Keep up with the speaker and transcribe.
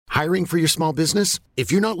Hiring for your small business?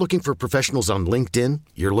 If you're not looking for professionals on LinkedIn,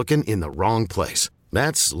 you're looking in the wrong place.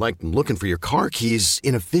 That's like looking for your car keys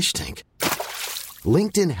in a fish tank.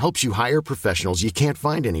 LinkedIn helps you hire professionals you can't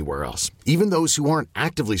find anywhere else, even those who aren't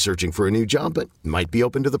actively searching for a new job but might be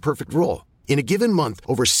open to the perfect role. In a given month,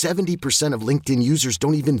 over 70% of LinkedIn users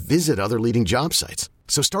don't even visit other leading job sites.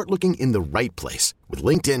 So start looking in the right place. With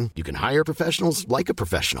LinkedIn, you can hire professionals like a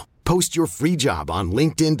professional. Post your free job on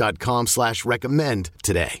linkedin.com/recommend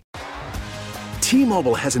today.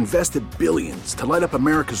 T-Mobile has invested billions to light up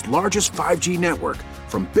America's largest 5G network,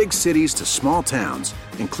 from big cities to small towns,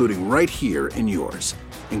 including right here in yours.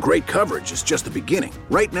 And great coverage is just the beginning.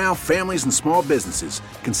 Right now, families and small businesses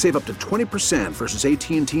can save up to 20% versus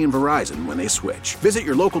AT&T and Verizon when they switch. Visit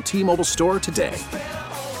your local T-Mobile store today.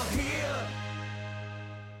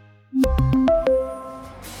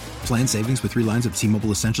 Plan savings with 3 lines of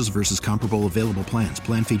T-Mobile Essentials versus comparable available plans.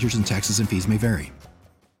 Plan features and taxes and fees may vary.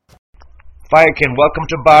 Firekin, welcome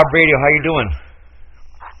to Bob Radio. How you doing?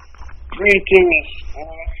 Greetings.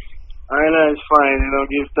 I know it's fine.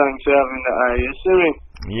 Give thanks for having the eye. You see me?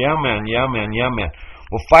 Yeah, man.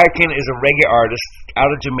 Well, Firekin is a reggae artist out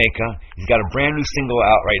of Jamaica. He's got a brand new single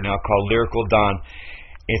out right now called Lyrical Dawn.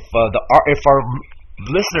 If our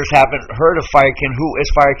listeners haven't heard of Firekin, who is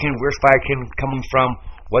Firekin? Where's Firekin coming from?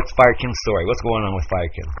 What's Firekin's story? What's going on with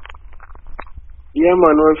Firekin? Yeah,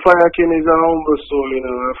 man. Well, Firekin is a humble soul,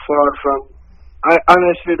 far from...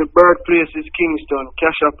 honestly, the birthplace is Kingston,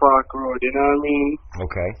 Cassia Park Road, you know what I mean?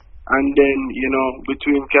 Okay. And then,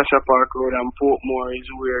 between Cassia Park Road and Portmore is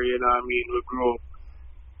where, we grew up,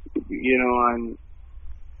 and,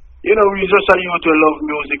 we just a youth to love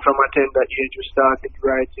music from a tender age. We started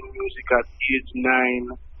writing music at age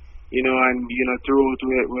 9, and, throughout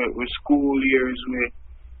with school years, we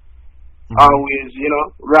always,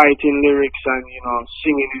 writing lyrics and,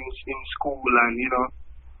 singing in school and,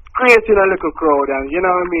 creating a little crowd and, you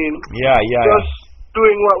know what I mean? Yeah. Just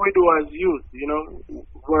doing what we do as youth,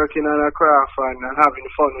 working on our craft and having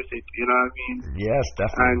fun with it, you know what I mean? Yes,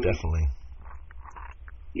 definitely.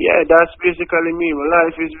 Yeah, that's basically me. My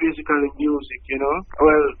life is basically music,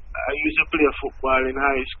 Well, I used to play football in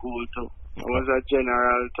high school too. I was a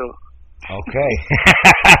general too. Okay.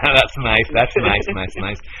 That's nice.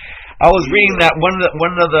 Nice. I was reading that one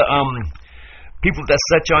of the people that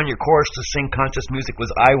set you on your course to sing conscious music was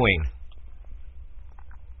Iwayne.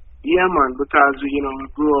 Yeah, man, because, we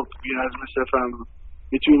grew up, as myself,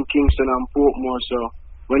 between Kingston and Portmore, so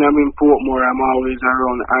when I'm in Portmore, I'm always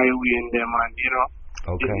around Iwayne and them, and,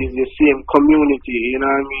 okay. It's the same community, you know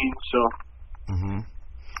what I mean? So,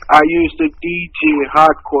 I used to DJ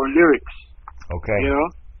hardcore lyrics. Okay.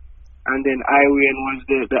 And then Iwayne was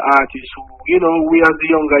the artist who, we as the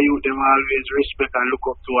younger youth, them always respect and look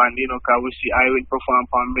up to, and, because we see Iwayne perform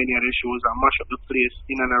on many of the shows and mash up the place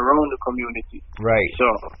in and around the community. Right. So,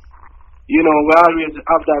 we always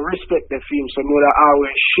have that respect for him, so I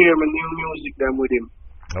always share my new music them with him.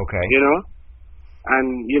 Okay.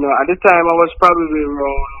 And, at the time I was probably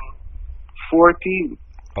around 14.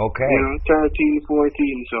 Okay. 13,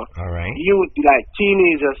 14, so. All right. Youth, like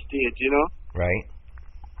teenager stage, Right.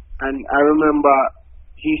 And I remember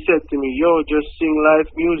he said to me, yo, just sing live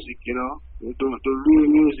music, the real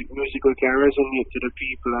music that can resonate to the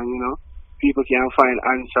people, and, people can find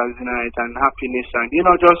answers in it and happiness and,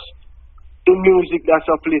 just the music that's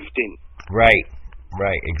uplifting. Right,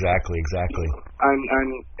 exactly. And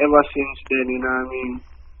ever since then,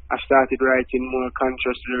 I started writing more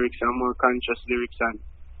conscious lyrics and,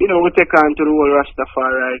 we take on to the whole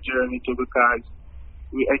Rastafari journey too, because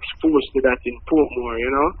we exposed to that in Portmore,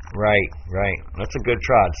 Right. That's a good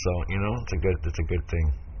trod, so, it's a good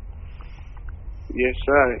thing. Yes,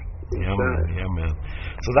 sir. Yeah, man.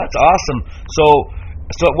 So that's awesome. So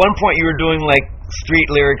at one point you were doing like street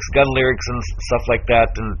lyrics, gun lyrics, and stuff like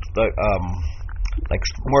that, and like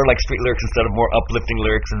more like street lyrics instead of more uplifting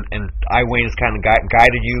lyrics. And Iwayne has kind of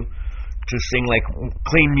guided you to sing like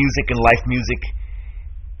clean music and life music.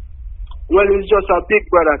 Well, it's just a big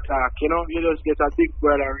brother talk, You just get a big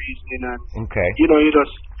brother reasoning, and okay.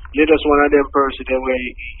 You're just one of them person where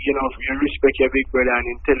you respect your big brother and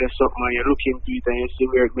you tell you something and you look into it and you see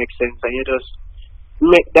where it makes sense and you just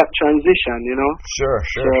make that transition, Sure.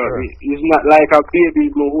 So it's not like a baby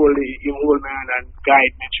who hold me and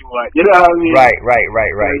guide me through it. You know what I mean?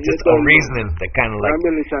 Right. Just a reasoning that kind of like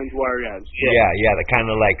militant warriors. Yeah, that kind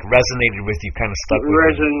of like resonated with you, kind of stuck with you.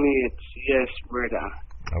 Resonates, yes, brother.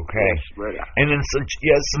 Okay. Yes, brother. And then some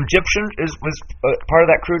Egyptian was part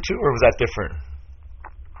of that crew too, or was that different?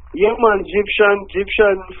 Yeah, man,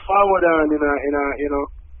 Egyptian forward on in a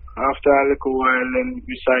after a little while, then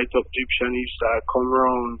we sight up Egyptian, he started come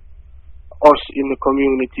around us in the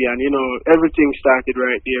community, and everything started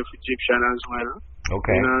right there for Egyptian as well.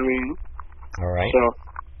 Okay. You know what I mean? All right. So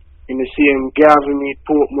in the same Gavin Mead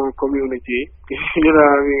Portmore community, you know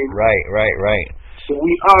what I mean? Right. So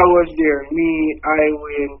we all was there. Me,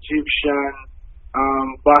 Iwin, Egyptian,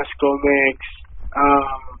 Bosco Mex,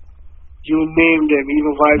 you name them.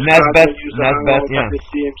 Even Vibes Nesbeth, used to hang out yeah. at the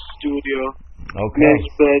same studio. Okay.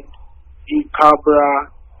 Nesbeth,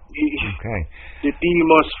 Cabra, Okay. the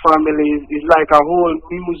Demos family is like a whole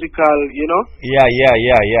musical, Yeah.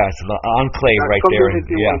 It's an enclave right there.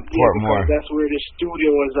 Yeah, Portmore. That's where the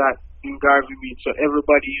studio was at in Garvey Mead. So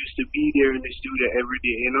everybody used to be there in the studio every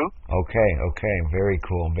day, Okay. Very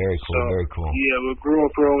cool. Yeah, we grew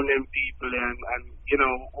up around them people, and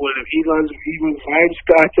all them even Vibes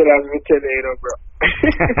started as we tell you, bro.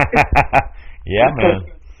 Yeah,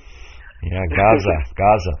 man. Yeah,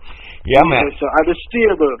 Gaza. Yeah, man. So at the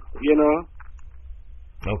stable,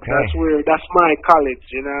 Okay. That's my college,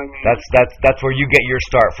 you know what I mean? That's where you get your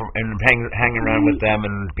start from, and hanging around with them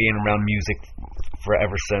and being around music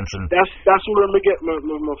forever since. And that's where I get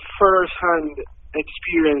my first hand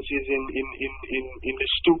experiences in the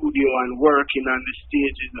studio and working on the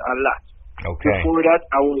stages a lot. Okay. Before that,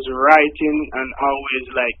 I was writing and always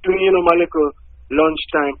doing my little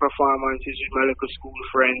lunchtime performances with my little school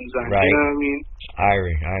friends, and right. you know what I mean?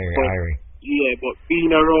 Irie. Yeah, but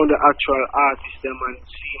being around the actual artist them and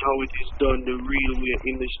seeing how it is done the real way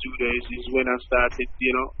in the studio is when I started,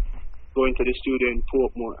 going to the studio in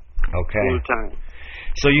Portmore. Okay. Full time.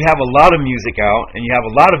 So you have a lot of music out, and you have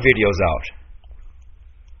a lot of videos out.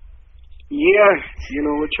 Yeah,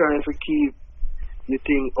 we're trying to keep the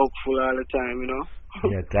thing up full all the time,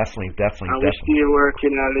 Yeah, definitely. And we're still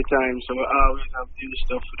working all the time, so we always have to do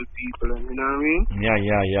stuff for the people, you know what I mean? Yeah.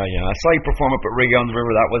 I saw you perform up at Reggae on the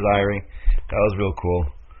River. That was Irie. That was real cool.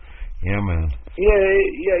 Yeah, man.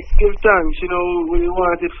 Yeah, give thanks, we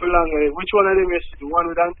want it for longer. Which one of them is the one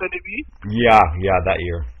with Anthony B? Yeah, that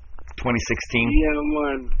year. 2016. Yeah,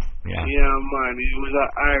 man. Yeah, man. It was an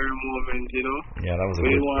Irie moment, Yeah, that was a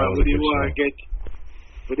good show.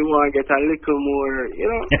 We do want to get a little more,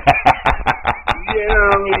 because,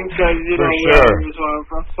 sure. we just want to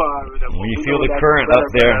perform with them. When you feel the current up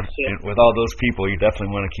there with all those people, you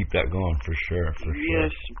definitely want to keep that going, for sure.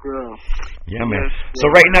 Yes, bro. Yeah, man. Yes, so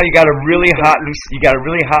right now you got a really hot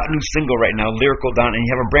new single right now, Lyrical Don, and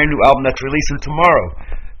you have a brand new album that's releasing tomorrow.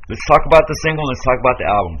 Let's talk about the single, and let's talk about the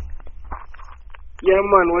album. Yeah,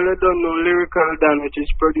 man. Well, I don't know, Lyrical Don, which is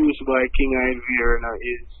produced by King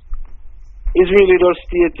Ivy, is really just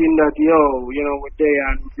stating that, we're there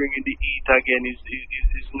and bringing the heat again.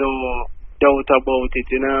 Is no doubt about it,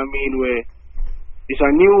 you know what I mean? Where it's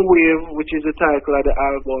a new wave, which is the title of the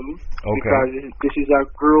album. Okay. Because this is a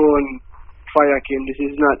grown Fire King. This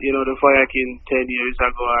is not, the Fire King 10 years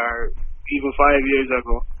ago or even 5 years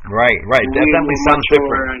ago. Right. That definitely sounds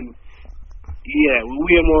different. And, yeah, we're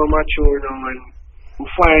way more mature now, and we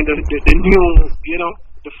find the new,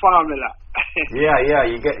 the formula. Yeah,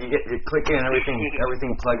 you click in,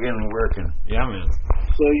 everything plug in and working. Yeah, man.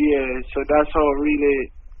 So that's how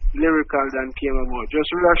really Lyrical Don came about. Just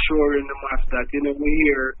reassuring the mass that we're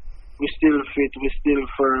here, we still fit, we still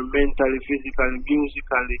firm mentally, physically,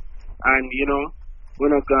 musically, and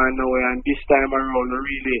we're not going nowhere. And this time around, we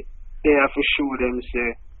really there for show them say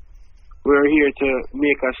we're here to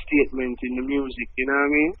make a statement in the music. You know what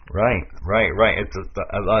I mean? Right.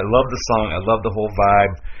 I love the song. I love the whole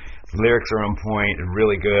vibe. Lyrics are on point and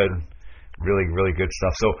really good. Really good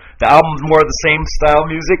stuff. So the album's more of the same style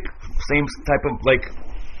music, same type of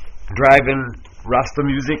drive-in Rasta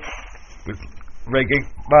music with reggae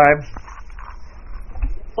vibe.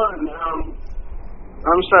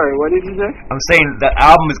 I'm sorry, what did you say? I'm saying the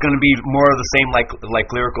album is going to be more of the same like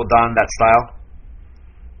Lyrical Don, that style.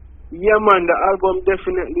 Yeah, man, the album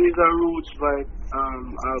definitely is a roots vibe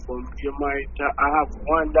album. I have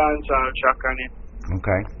one dancehall track on it.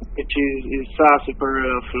 Okay. Which is Saucy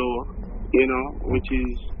Perrella Flow, which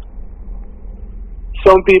is...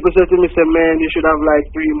 Some people say to me, man, you should have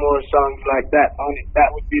 3 more songs like that on it.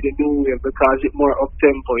 That would be the new wave because it's more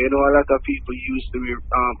up-tempo. A lot of people used to be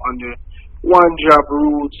on the one-drop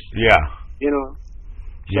roots. Yeah.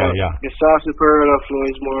 So yeah. The Saucy Perrella Flow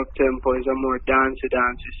is more up-tempo. It's a more dancey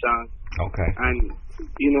song. Okay. And,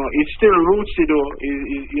 it's still rootsy though.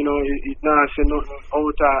 It's not nothing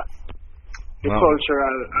out of the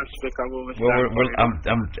cultural aspect of what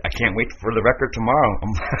I can't wait for the record tomorrow.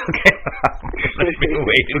 I'm gonna be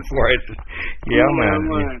waiting for it. Yeah,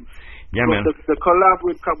 man. Yeah, man. The collab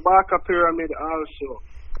with Kabaka Pyramid also.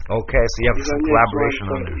 Okay, so you have some collaboration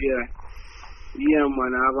on it. Yeah,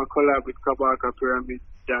 man. I have a collab with Kabaka Pyramid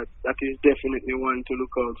that is definitely one to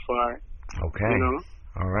look out for. Okay. You know?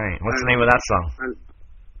 All right. What's the name of that song? And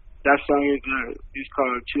that song is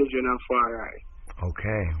called Children of Far Eye.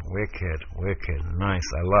 Okay. Wicked. Nice.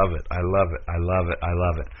 I love it.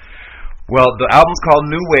 Well, the album's called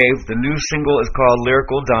New Wave. The new single is called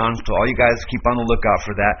Lyrical Dawn. So all you guys keep on the lookout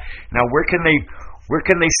for that. Now, where can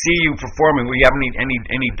they see you performing? Will you have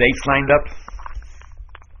any dates lined up?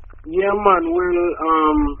 Yeah, man.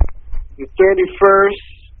 The 31st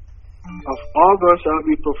of August, I'll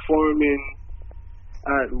be performing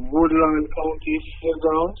at Woodlawn County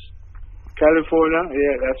Fairgrounds, California.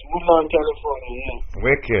 Yeah, that's Woodlawn, California. Yeah.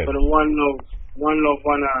 Wicked. For the One Love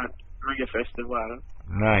One Art Reggae Festival.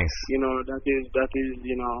 Nice. You know, that is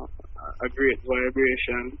you know, a great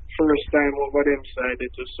vibration. First time over them side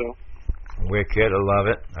it so. Wicked. I love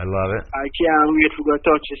it. I can't wait to go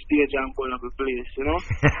touch the stage and go to the place, you know?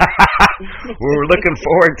 We're looking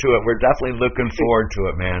forward to it. We're definitely looking forward to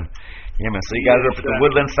it, man. Yeah, man. So you guys are up at the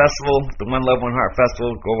Woodland Festival, the One Love, One Heart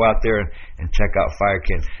Festival. Go out there and check out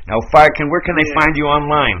Firekin. Now, Firekin, where can they find you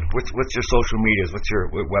online? What's your social medias? What's your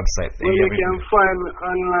website? Well, you can find me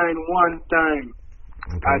online one time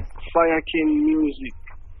at Firekin Music.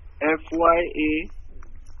 FYAKIN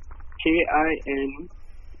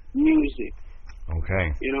Music.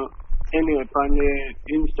 Okay. You know, anyway, on the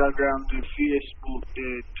Instagram, the Facebook, the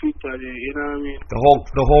Twitter, you know what I mean? The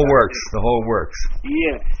whole works.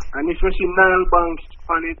 Yeah. And if you see Nile Banks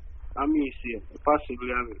on it, I may see it.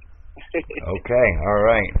 Possibly I will. Okay.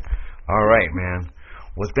 All right, man.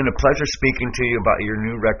 Well, it's been a pleasure speaking to you about your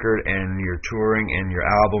new record and your touring and your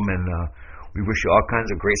album, and we wish you all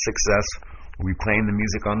kinds of great success. We'll be playing the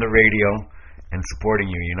music on the radio and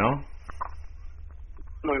supporting you, you know?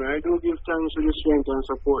 Man, I do give thanks to the strength and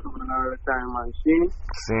support all the time, man. See?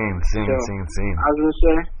 Same. As I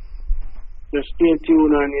say, just stay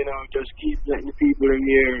tuned and, you know, just keep letting the people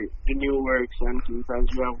hear the new works and things, because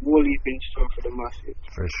you have whole heap in store for the masses.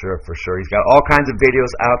 For sure. He's got all kinds of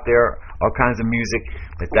videos out there, all kinds of music,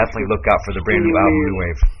 but definitely look out for the brand new album, New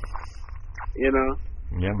Wave. You know?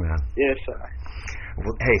 Yeah, man. Yes, sir.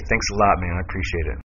 Well, hey, thanks a lot, man. I appreciate it.